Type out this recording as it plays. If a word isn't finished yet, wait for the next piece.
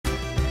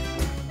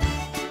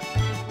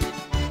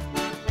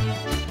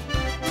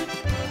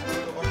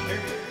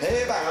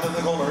around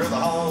in the corner of the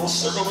hall.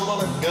 Circle to the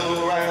left,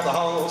 go around the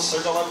hall.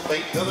 Circle up,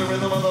 beat to the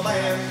rhythm of the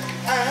band.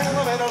 And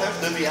the man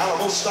left in the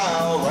Alamo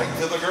style. Right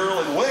to the girl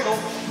and wiggle.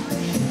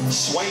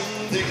 Swing,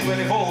 dig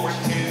it forward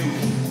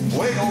to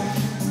wiggle.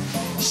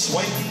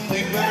 Swing,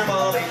 dig her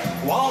body.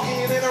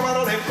 Walking in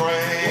around and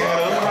praying.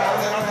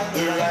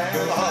 Around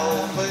the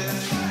hall.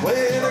 Well,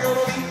 they're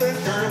gonna beat that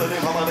girl and they're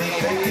gonna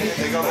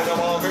they're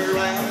gonna walk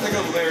around, they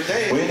go their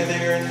day. Wait a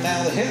minute, and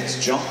now the hits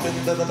jump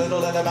into the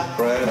middle and the back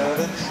right of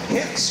it.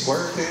 Hit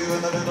square two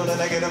in the middle and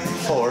I get them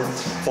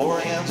four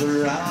hands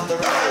around the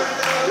road.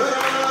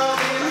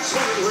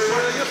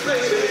 Where you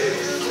baby,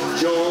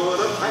 join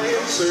the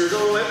pan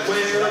circle and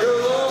where I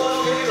go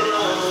walking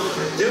around,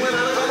 doing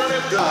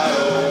a go.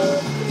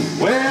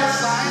 West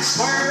side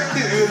square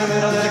two in the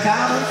middle and the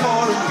counting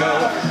four and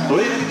go.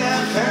 Leading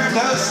down fair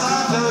to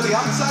slide to the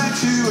outside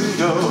two and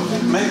go.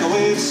 Make a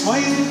wave,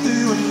 swing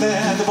through and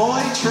then the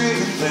boy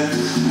trading then.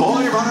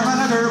 Boy run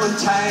around a girl and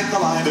tag the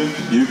line and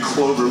you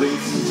clover leaf.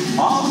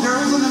 All the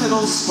girls in the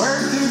middle, square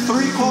two,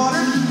 three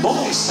quarter.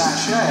 Boy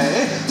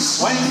sachet,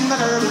 swing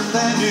the girl and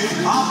then you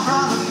off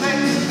from the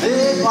neck.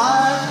 Big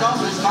life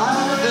comes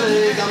smiling until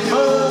they come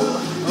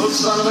home. Oh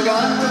son of a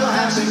gun, we'll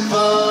have some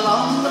fun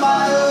on the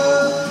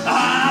bayou.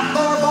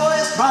 Four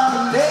boys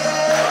promenade,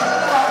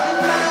 walking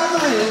down the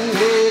ring.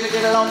 Hey, to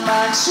get it on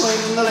back,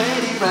 swing the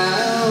lady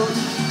round.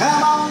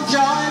 Come on,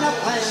 join a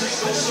plan.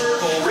 Single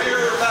circle,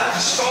 rear, back,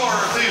 star,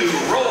 through,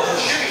 roll,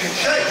 shimmy, and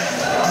shake.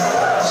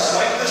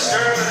 Swing the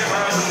skirt and the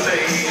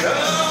promenade.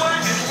 Oh,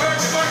 work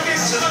it,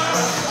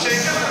 tonight. Shake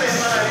it up in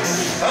line.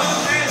 Oh,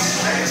 dance,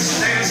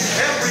 dance, dance.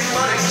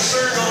 Everybody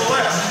circle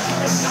left.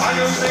 I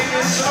go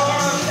singing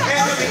Sonora,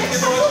 and the beat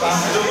goes by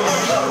the door.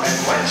 And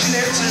when she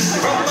dances the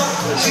rumba,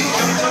 she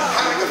jumps up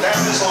high, go down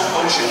this slow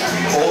motion.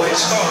 Boys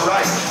start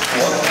right,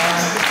 one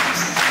line.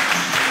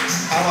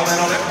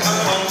 Alabama, let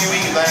come on, you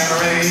ain't that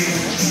array.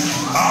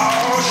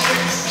 Oh,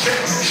 shake,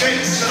 shake,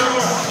 shake,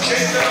 Sonora,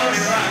 shake it on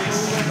your right.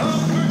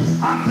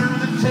 Under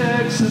the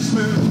Texas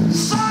moon,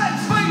 side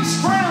face,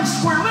 round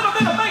square, little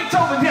bit of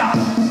Beethoven, yeah.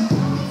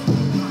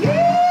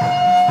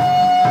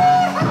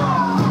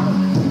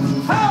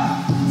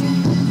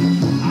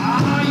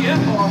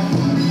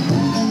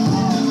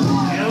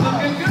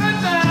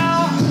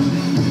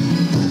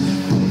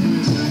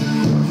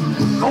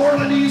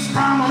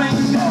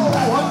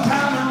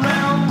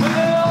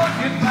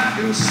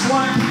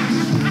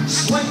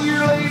 Swing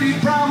your lady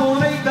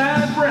promenade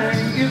that ring.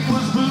 It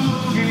was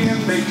boogie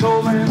and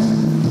Beethoven.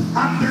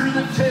 Under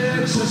the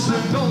Texas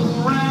and go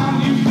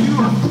around. You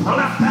are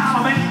left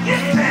out of it.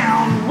 Get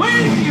down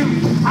with you.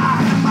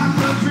 I have my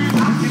country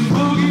rockin'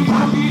 boogie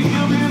woogie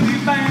hillbilly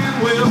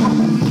band. Well,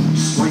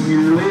 swing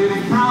your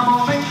lady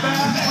promenade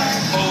that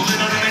ring. Oh,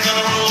 little lady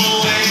gonna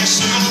roll away.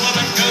 Soon let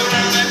it go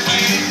round that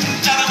way.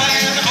 Out of way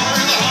in the corner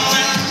of the hall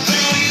and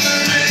through either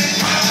day.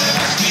 There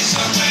must be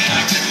some way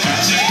I can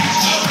lose it.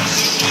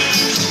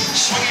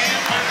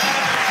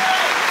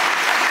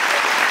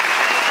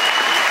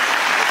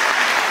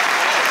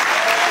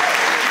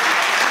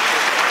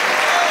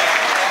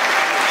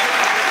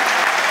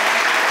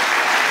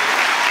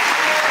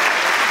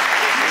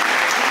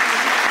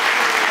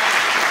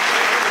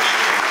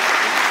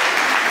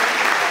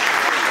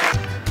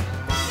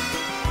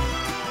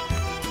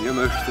 Jag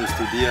möchte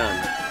studieren.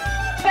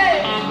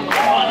 Hey!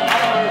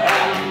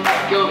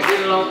 Go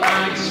get along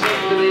back,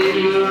 swing the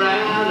lady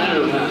around and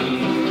around.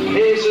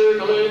 Hey,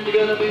 circle if you're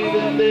gonna be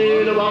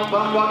there to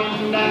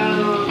walking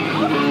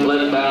down. Let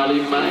a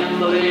valley man,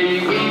 the lady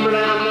weave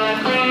around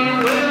that ring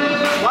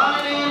with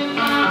winding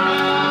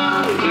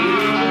around.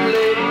 Dear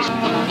ladies,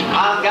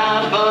 I've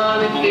got a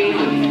funny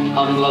feeling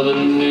I'm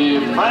loving me a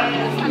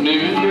brand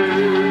new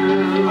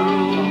girl.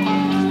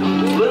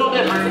 Little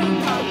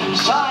different,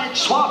 side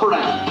swap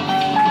around.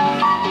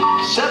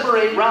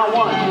 Separate round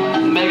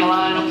one, make a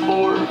line of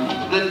four,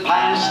 then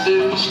pass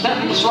through, step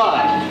and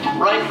slide,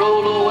 right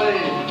roll away,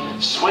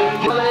 swing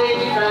the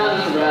lady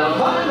round and round,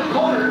 find the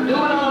corner, do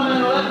it on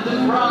and left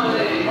and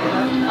promenade.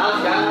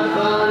 I've got a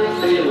funny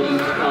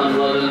feeling I'm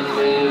loving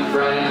me a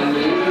brand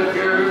new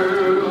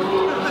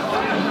girl.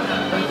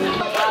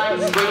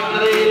 Swing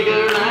the lady, go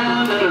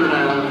round and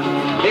around,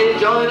 hey,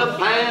 join a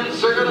plan,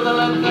 circle to the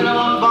left and I'm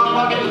on bar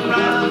walking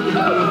round.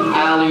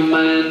 Alley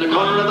man, the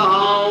corner of the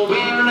hall,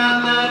 weave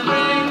around that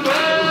ring.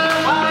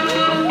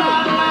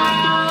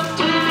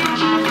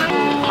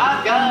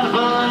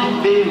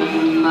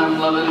 I'm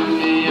loving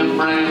me a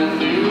brand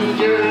new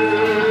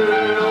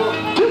girl.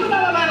 Do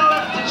another man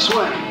left and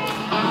swing.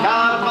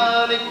 Got a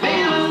funny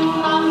feeling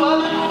I'm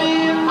loving me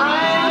a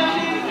brand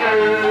new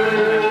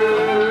girl.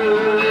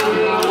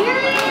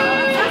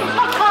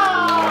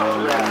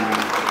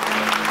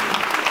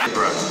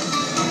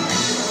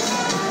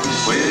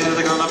 Well,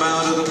 they're gonna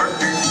bow to the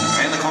partner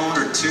and the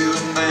corner two,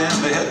 and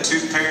then they had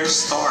two pairs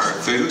star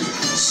food.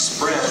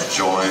 Spread,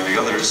 join the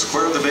others,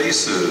 square the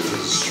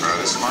bases, try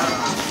to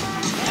smile.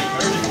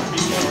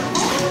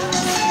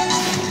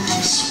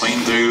 Swing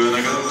through and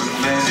I go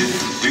and then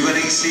do an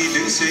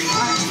AC-DC.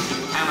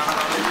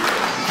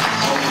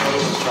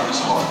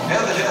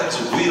 And the heads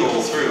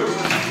wheel through,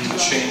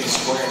 chain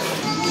square.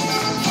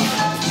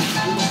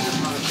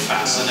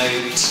 8.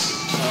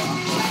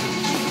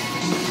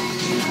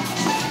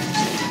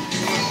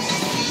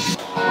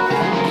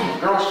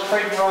 Girls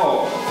straight and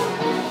roll.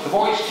 The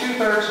boys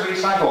 2/3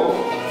 recycle.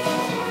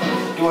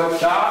 Do a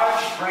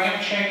dodge, grand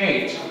chain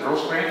 8.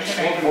 Girls grand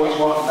chain 8, the boys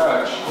walk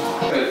dodge.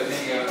 Good.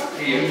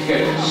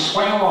 Good.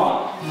 Swing along.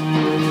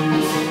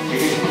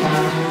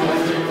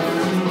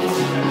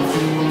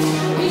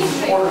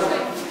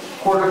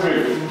 Quarter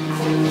through.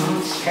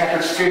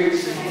 Catcher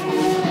scoots.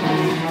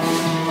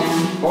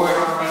 Boy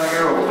arm and a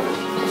girl.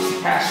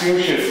 Pass the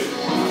ocean.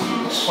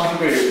 Swing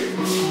through.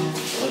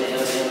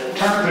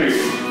 Turn through.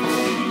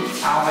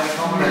 I'll make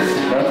corners.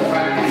 Brother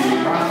back to you.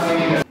 Try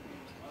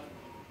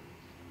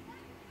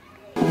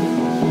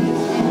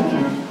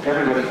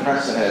Everybody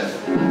press ahead.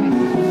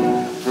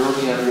 Girls,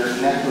 you have your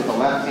connect with the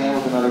left hand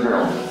with another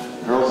girl.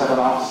 Girls have an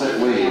opposite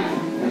wave.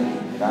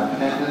 You're not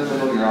connected in the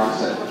middle, you're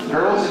opposite.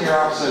 Girls in your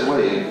opposite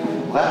wave.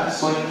 Left,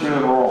 swing through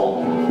and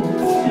roll.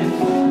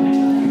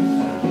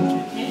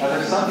 Now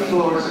there's some people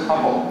who are a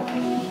couple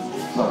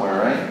somewhere,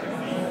 right?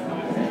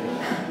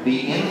 The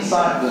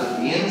inside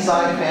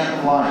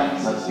phantom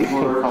lines, that's people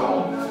who are a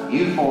couple.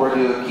 You four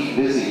do a keep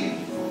busy.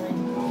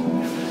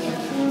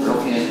 Real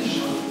hinge,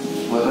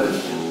 flip it,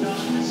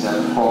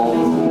 set, pull,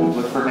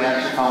 look for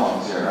magic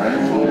columns here, right?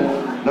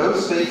 No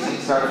spacing,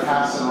 start to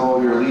pass and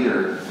roll your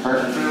leader.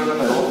 Turn through in the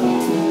middle,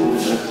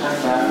 just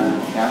turn back,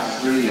 pass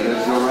through, you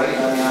let's go right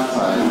on the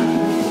outside.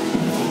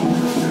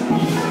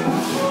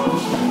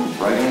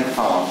 Right hand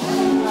columns.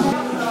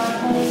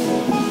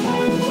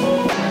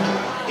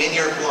 In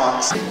your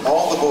blocks,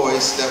 all the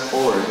boys step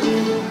forward.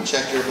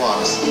 Check your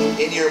blocks.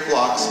 In your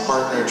blocks,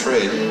 partner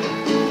trade.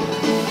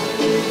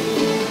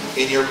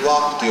 In your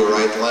block, do a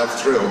right and left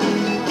through.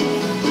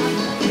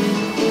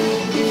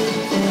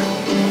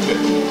 Good.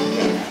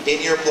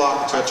 In your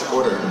block, touch a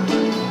quarter.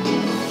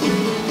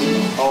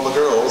 All the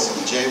girls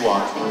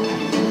jaywalk.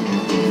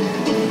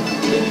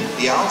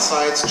 The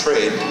outsides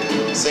trade.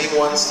 Same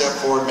one step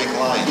forward, make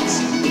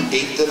lines.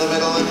 8 to the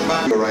middle and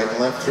back. Go right and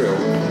left through.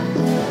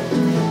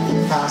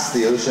 Past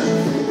the ocean.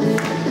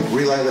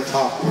 Relay the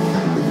top.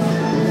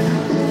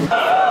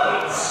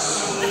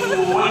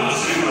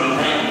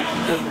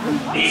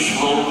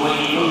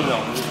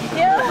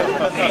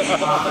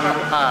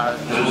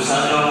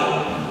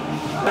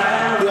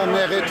 Du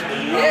mérite.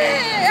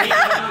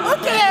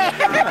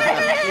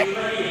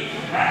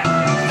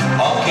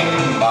 Talking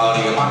about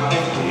your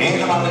market,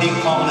 and about the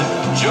common,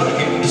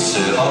 jerking the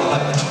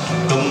silhouette.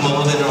 The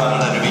mother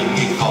around and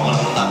ringing common,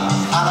 and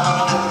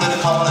about the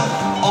common,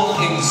 all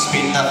in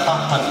spin that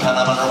top and kind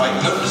of on the right,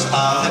 good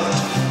start it.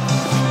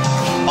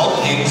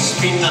 All in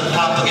spin that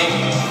top again.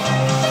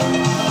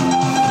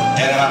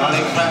 And I'm on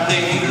the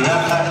crafting,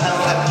 rap like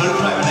that, the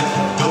right,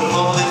 the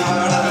mother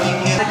around and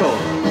ringing.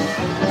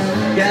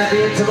 Gonna be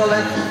to the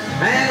left,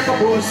 and if I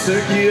push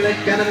circulate,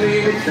 gonna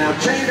move it now.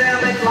 Chain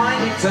down that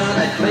line, you turn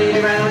that lady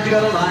round, you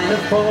got a line of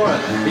 4.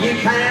 You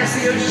pass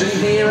the ocean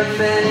here and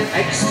then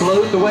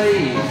explode the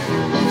wave.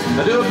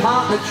 I do a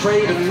partner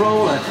trade and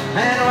roller,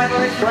 and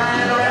rattle it,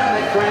 grind around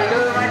that crank,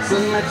 go racks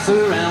and lefts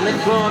around that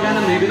floor,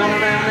 gonna move it on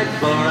around that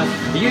floor.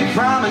 You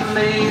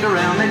promenade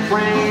around that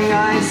crank,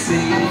 I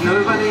see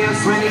nobody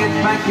else when you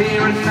get back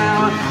here and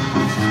now.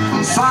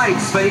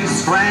 Side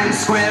space, grand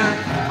square.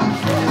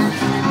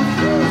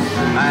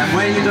 And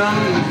when you're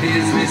done,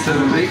 here's Mr.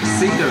 Big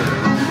Cedar.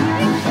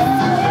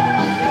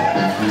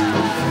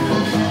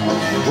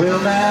 Well,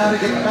 now to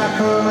get back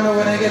home and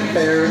when I get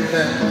there and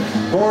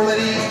then 4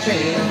 ladies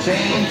chain,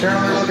 turn a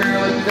little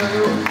girl and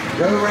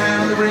go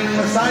round the ring,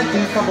 the side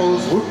 2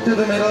 couples, whoop to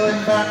the middle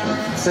and back,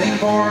 same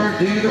 4,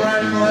 do the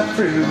right and left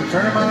through,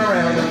 turn them on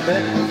around and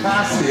then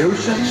pass the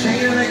ocean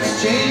chain and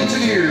exchange the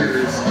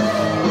gears.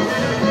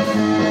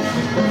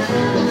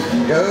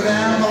 Go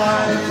down the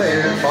line and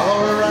clear,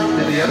 follow her up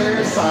to the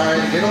other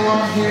side, get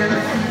along here,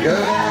 go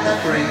down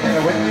that ring,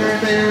 and when you're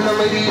there, the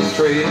ladies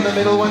trade in the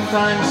middle one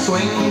time,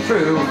 swing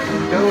through,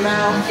 go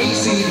now,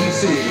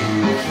 ACDC.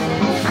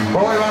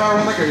 Boy, run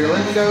around the girl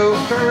and go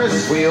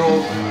Ferris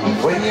wheel.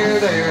 When you're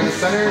there in the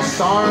center,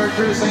 star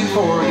through St.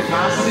 4, you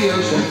pass the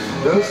ocean,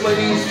 those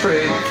ladies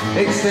trade,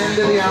 extend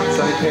to the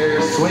outside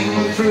pair,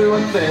 swing through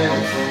and then,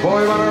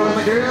 boy, run around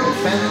the girl,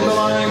 bend the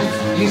line,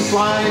 you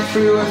slide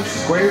through and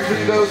square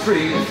through, go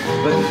 3,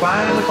 then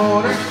find the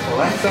corner,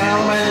 left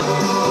element.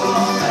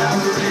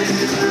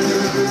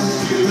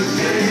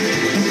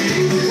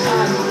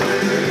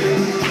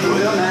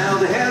 Well, now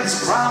the head's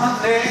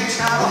promenade,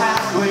 travel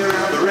halfway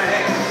around the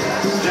ring.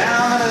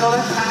 Down the middle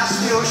and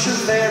past the ocean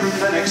there and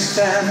then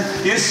extend.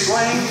 You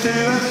swing through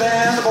and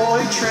then the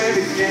boy trade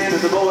again.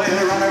 And the boy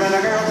runner and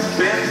a girl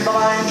bend the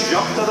line,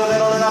 jump to the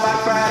middle and a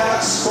back right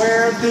out,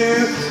 square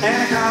through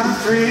and a count of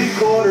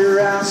 3/4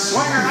 round.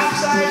 Swing her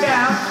upside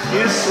down.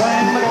 You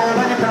swing the girl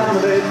and you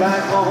promenade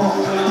back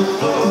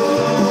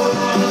home.